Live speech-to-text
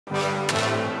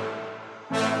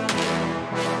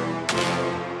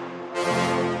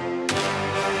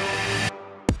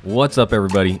What's up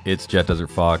everybody, it's Jet Desert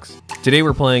Fox. Today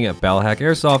we're playing at Ballahack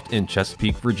Airsoft in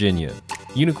Chesapeake, Virginia.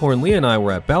 Unicorn Lee and I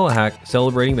were at Ballahack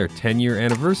celebrating their 10-year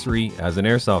anniversary as an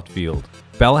airsoft field.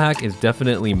 Ballahack is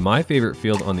definitely my favorite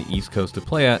field on the East Coast to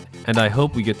play at, and I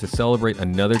hope we get to celebrate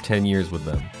another 10 years with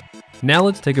them. Now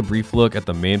let's take a brief look at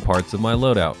the main parts of my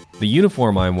loadout. The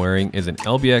uniform I'm wearing is an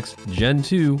LBX Gen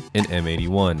 2 in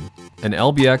M81, an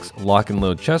LBX lock and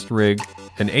load chest rig,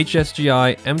 an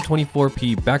HSGI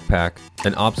M24P backpack,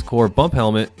 an Ops Core bump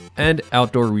helmet, and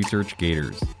outdoor research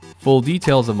gaiters. Full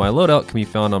details of my loadout can be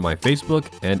found on my Facebook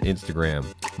and Instagram.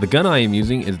 The gun I am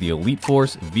using is the Elite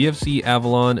Force VFC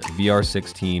Avalon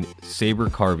VR16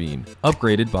 Saber Carbine,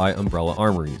 upgraded by Umbrella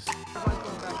Armories.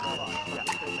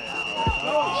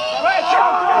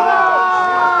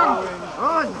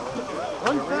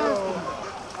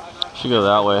 Should go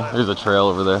that way. There's a trail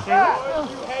over there.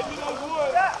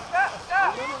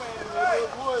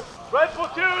 Red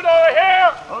platoon over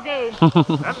here! Okay,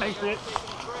 that makes it.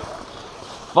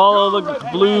 Follow the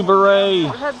blue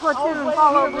beret. Red platoon,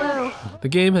 follow blue. The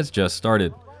game has just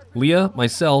started. Leah,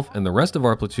 myself, and the rest of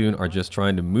our platoon are just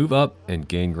trying to move up and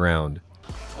gain ground.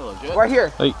 Right here.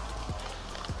 Hey.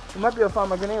 You might be able to find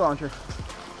my grenade launcher.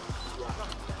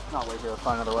 Not wait here, let's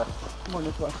find another way. Come on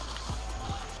this way.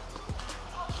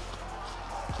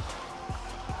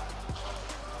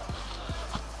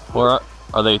 Where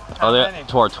are they? Are they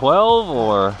to our 12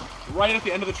 or? Right at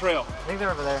the end of the trail. I think they're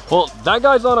over there. Well, that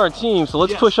guy's on our team, so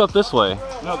let's push up this way.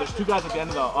 No, there's two guys at the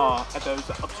end of the at those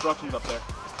obstructions up there.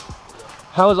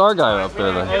 How is our guy up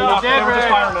there then? They were just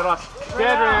firing at us.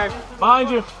 Dead rig. Behind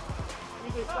you.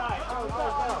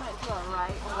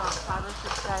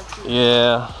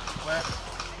 Yeah.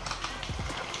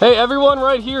 Hey, everyone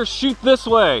right here, shoot this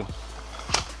way.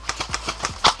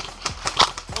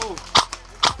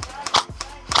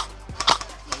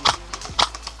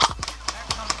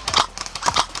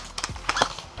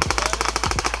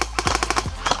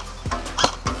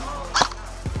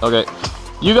 Okay,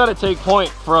 you got to take point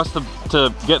for us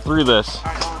to get through this.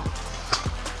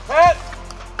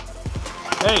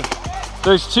 Hey,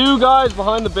 there's two guys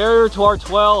behind the barrier to our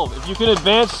 12. If you can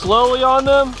advance slowly on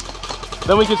them,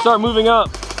 then we can start moving up.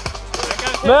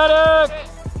 Medic!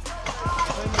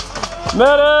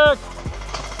 Medic!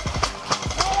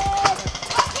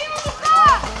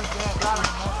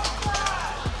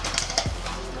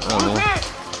 Oh, man.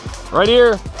 Right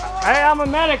here. Hey, I'm a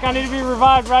medic. I need to be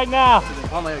revived right now.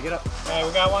 Come on, get up. Hey,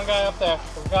 we got one guy up there.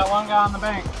 We got one guy on the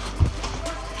bank.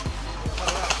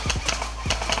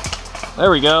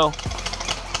 There we go.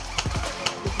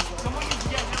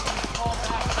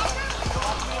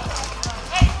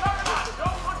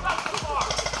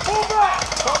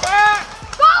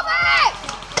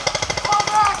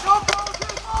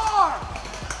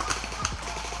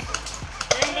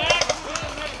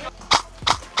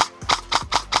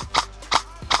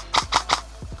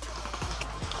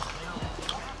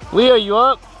 Leah, you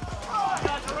up?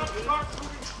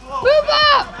 Move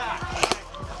up!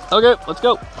 Okay, let's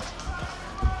go.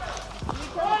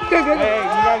 Hey, you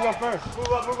guys go first.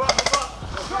 Move up, move up, move up.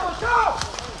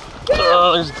 Let's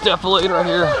go! There's a deflator right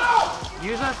here.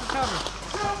 Use us for cover.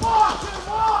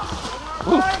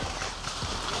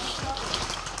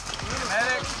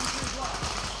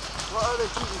 What are they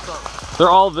shooting from? They're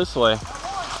all this way.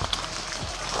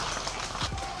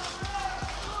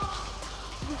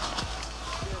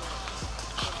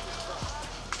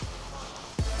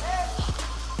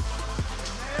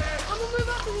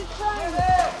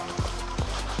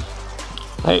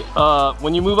 Hey,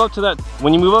 when you move up to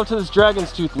this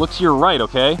dragon's tooth, look to your right,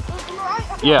 okay?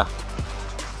 Yeah.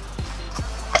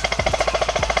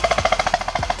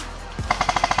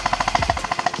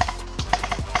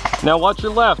 Now watch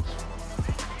your left.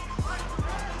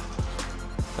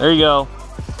 There you go.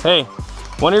 Hey,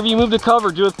 whenever you move to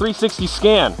cover, do a 360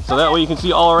 scan, so that way you can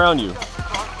see all around you.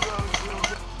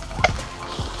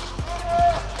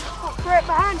 Right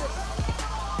behind us.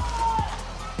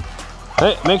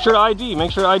 Hey, make sure to ID,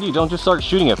 don't just start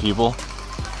shooting at people.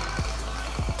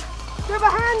 They're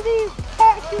behind these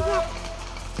patches.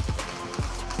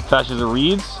 Patches of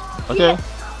reeds? Okay. Yeah.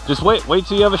 Just wait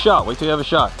till you have a shot,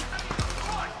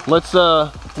 Let's,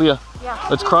 Leah,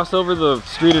 let's cross over the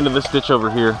street into this ditch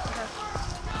over here.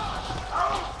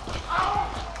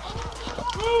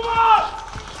 Move up!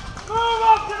 Move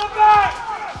up to the back!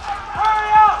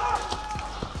 Hurry up!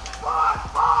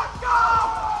 Go!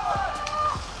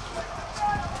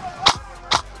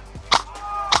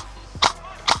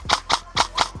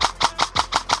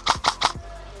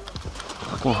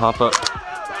 Fucking hop up.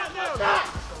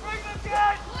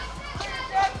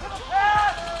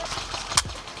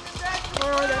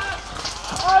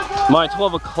 My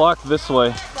 12 o'clock this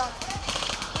way.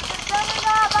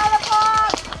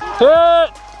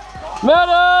 Hit!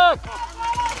 Medic!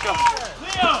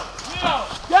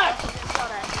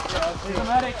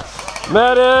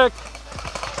 Medic!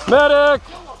 Medic!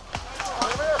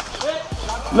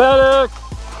 Medic!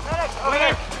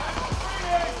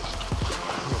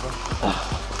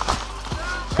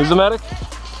 Who's the medic?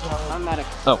 I'm medic.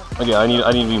 Oh, okay. I need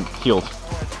to be healed.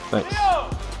 Thanks.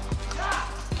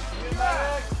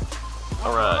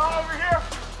 All right.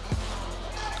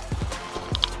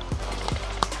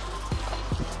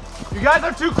 You guys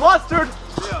are too clustered.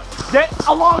 Get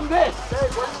along this. Hey,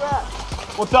 where you at?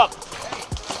 What's up?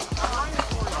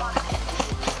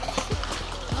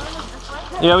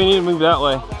 Yeah, we need to move that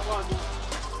way.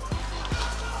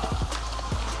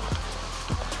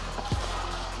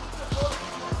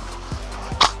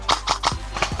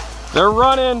 They're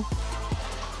running.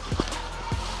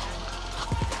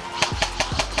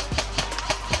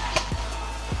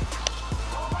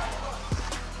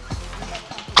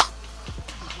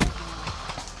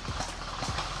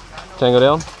 Tango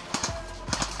down.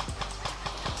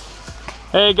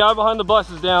 Hey, guy behind the bus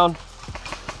is down.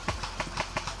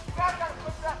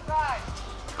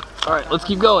 All right, let's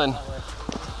keep going.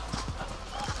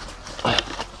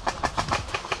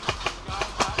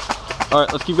 All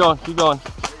right, let's keep going, keep going.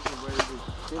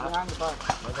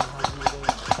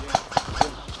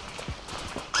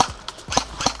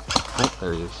 Oh,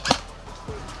 there he is.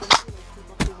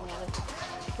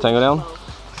 Tango down?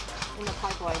 In the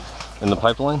pipeline. In the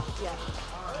pipeline? Yeah.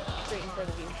 Straight in front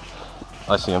of you.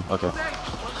 I see him, okay.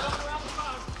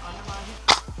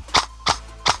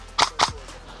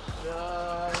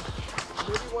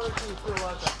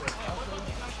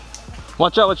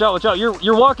 Watch out, watch out, watch out.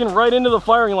 You're walking right into the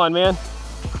firing line, man.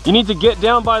 You need to get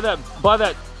down by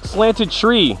that slanted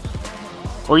tree.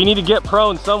 Or you need to get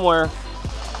prone somewhere.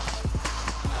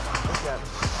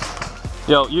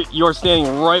 Yo, you're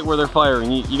standing right where they're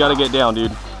firing. You gotta get down,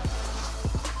 dude.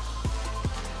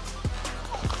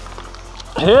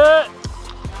 Hit!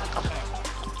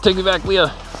 Take me back,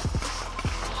 Leah.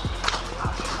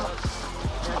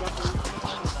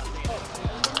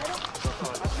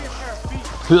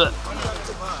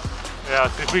 Yeah,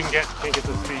 see if we can get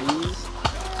to his feet.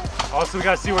 Also, we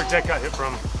gotta see where Jet got hit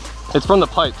from. It's from the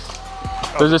pipes.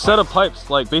 There's a set of pipes,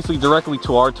 like basically directly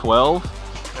to our 12.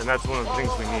 And that's one of the things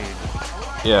we need.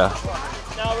 Yeah.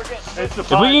 It's the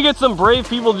If we can get some brave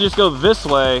people to just go this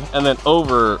way and then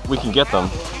over, we can get them.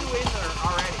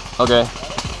 Okay.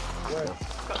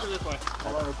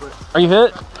 Are you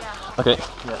hit? Yeah. Okay.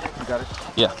 Yeah, you got it.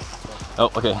 Yeah.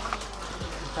 Oh, okay.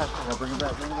 Bring it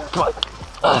back, bring it back. Come on.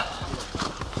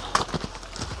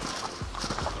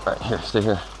 All right, here, stay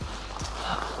here.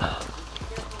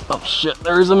 Oh shit,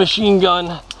 there is a machine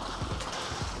gun.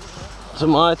 To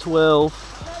my 12.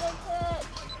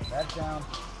 Back down.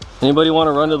 Anybody want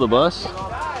to run to the bus? Yeah,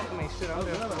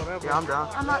 I'm down.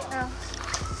 I'm not now.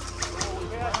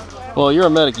 Well, you're a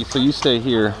medic, so you stay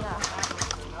here.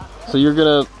 So you're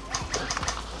gonna...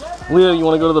 Leah, you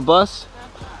want to go to the bus?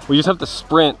 We just have to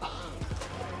sprint.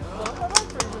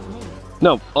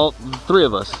 No, all three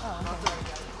of us.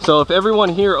 So if everyone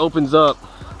here opens up...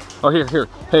 Oh, here.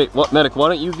 Hey, what medic, why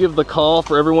don't you give the call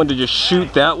for everyone to just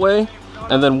shoot that way,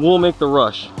 and then we'll make the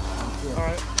rush.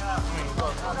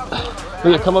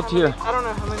 Leah, come up to here. I don't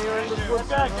know how many are in this woods.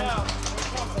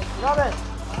 Robin!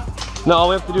 No, all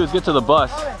we have to do is get to the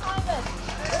bus. We're going to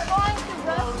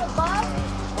run the bus.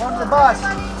 Go on the bus.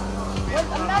 With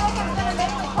a medic is going to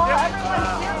make the call.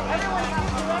 Everyone's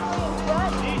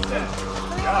here.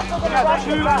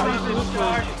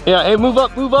 Yeah, hey, move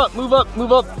up,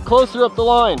 closer up the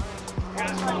line.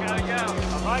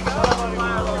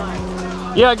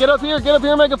 Yeah, get up here,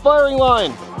 make a firing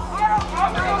line.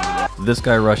 This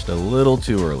guy rushed a little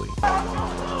too early.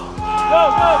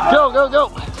 Go. Go.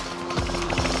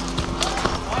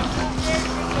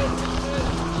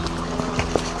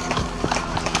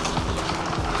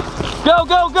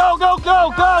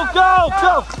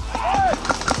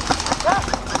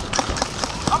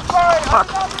 Fuck.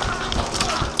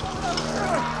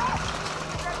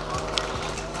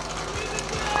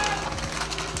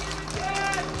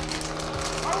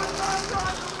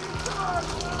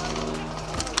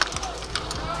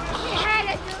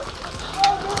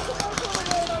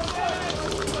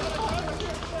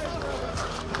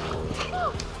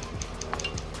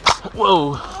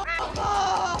 Whoa.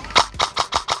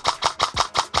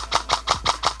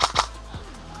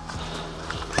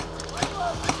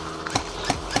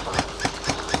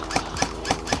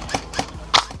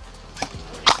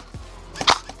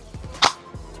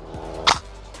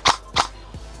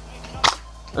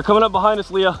 They're coming up behind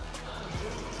us, Leah.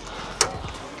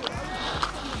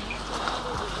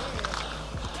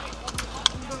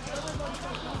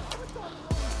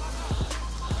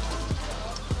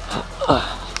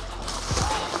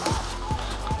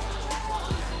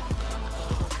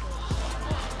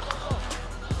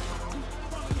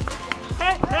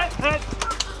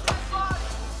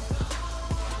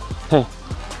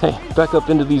 Hey, back up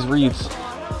into these reeds,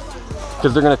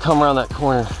 because they're gonna come around that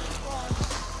corner.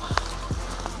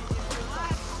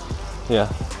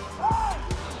 Yeah.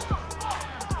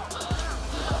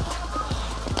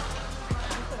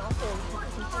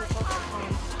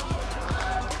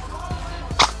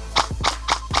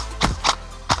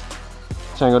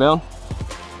 Trying to go down?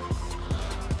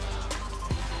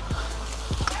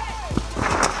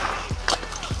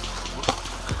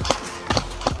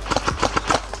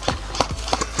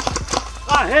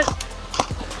 Ah, hit!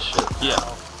 Shit,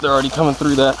 yeah. They're already coming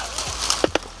through that.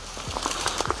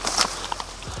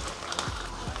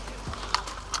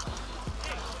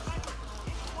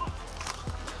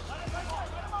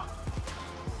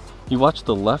 You watch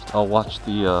the left, I'll watch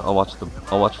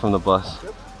from the bus.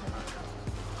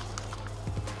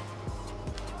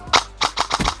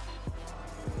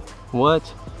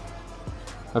 What?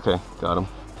 Okay, got him.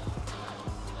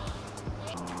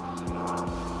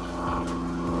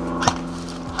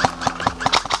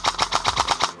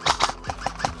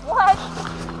 What?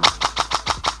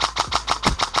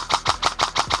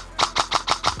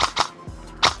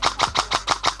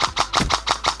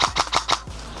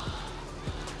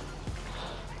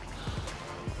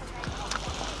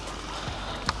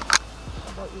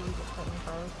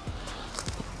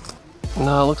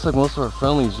 No, it looks like most of our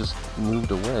friendlies just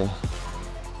moved away.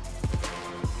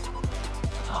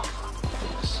 Oh,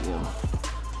 I see him.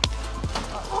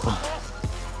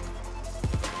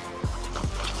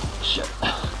 Shit.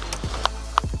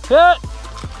 Hit!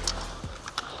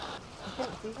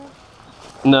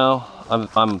 No,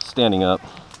 I'm standing up.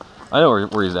 I know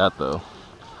where he's at though.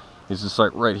 He's just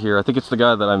like right here. I think it's the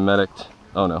guy that I medicked.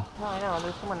 Oh no. No, I know.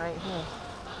 There's someone right here.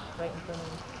 Right in front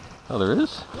of me. Oh, there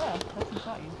is? Yeah, that's who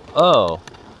shot you. Oh,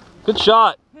 good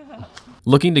shot.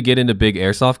 Looking to get into big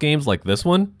airsoft games like this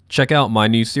one? Check out my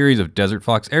new series of Desert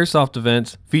Fox Airsoft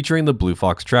events featuring the Blue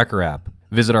Fox Tracker app.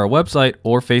 Visit our website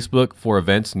or Facebook for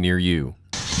events near you.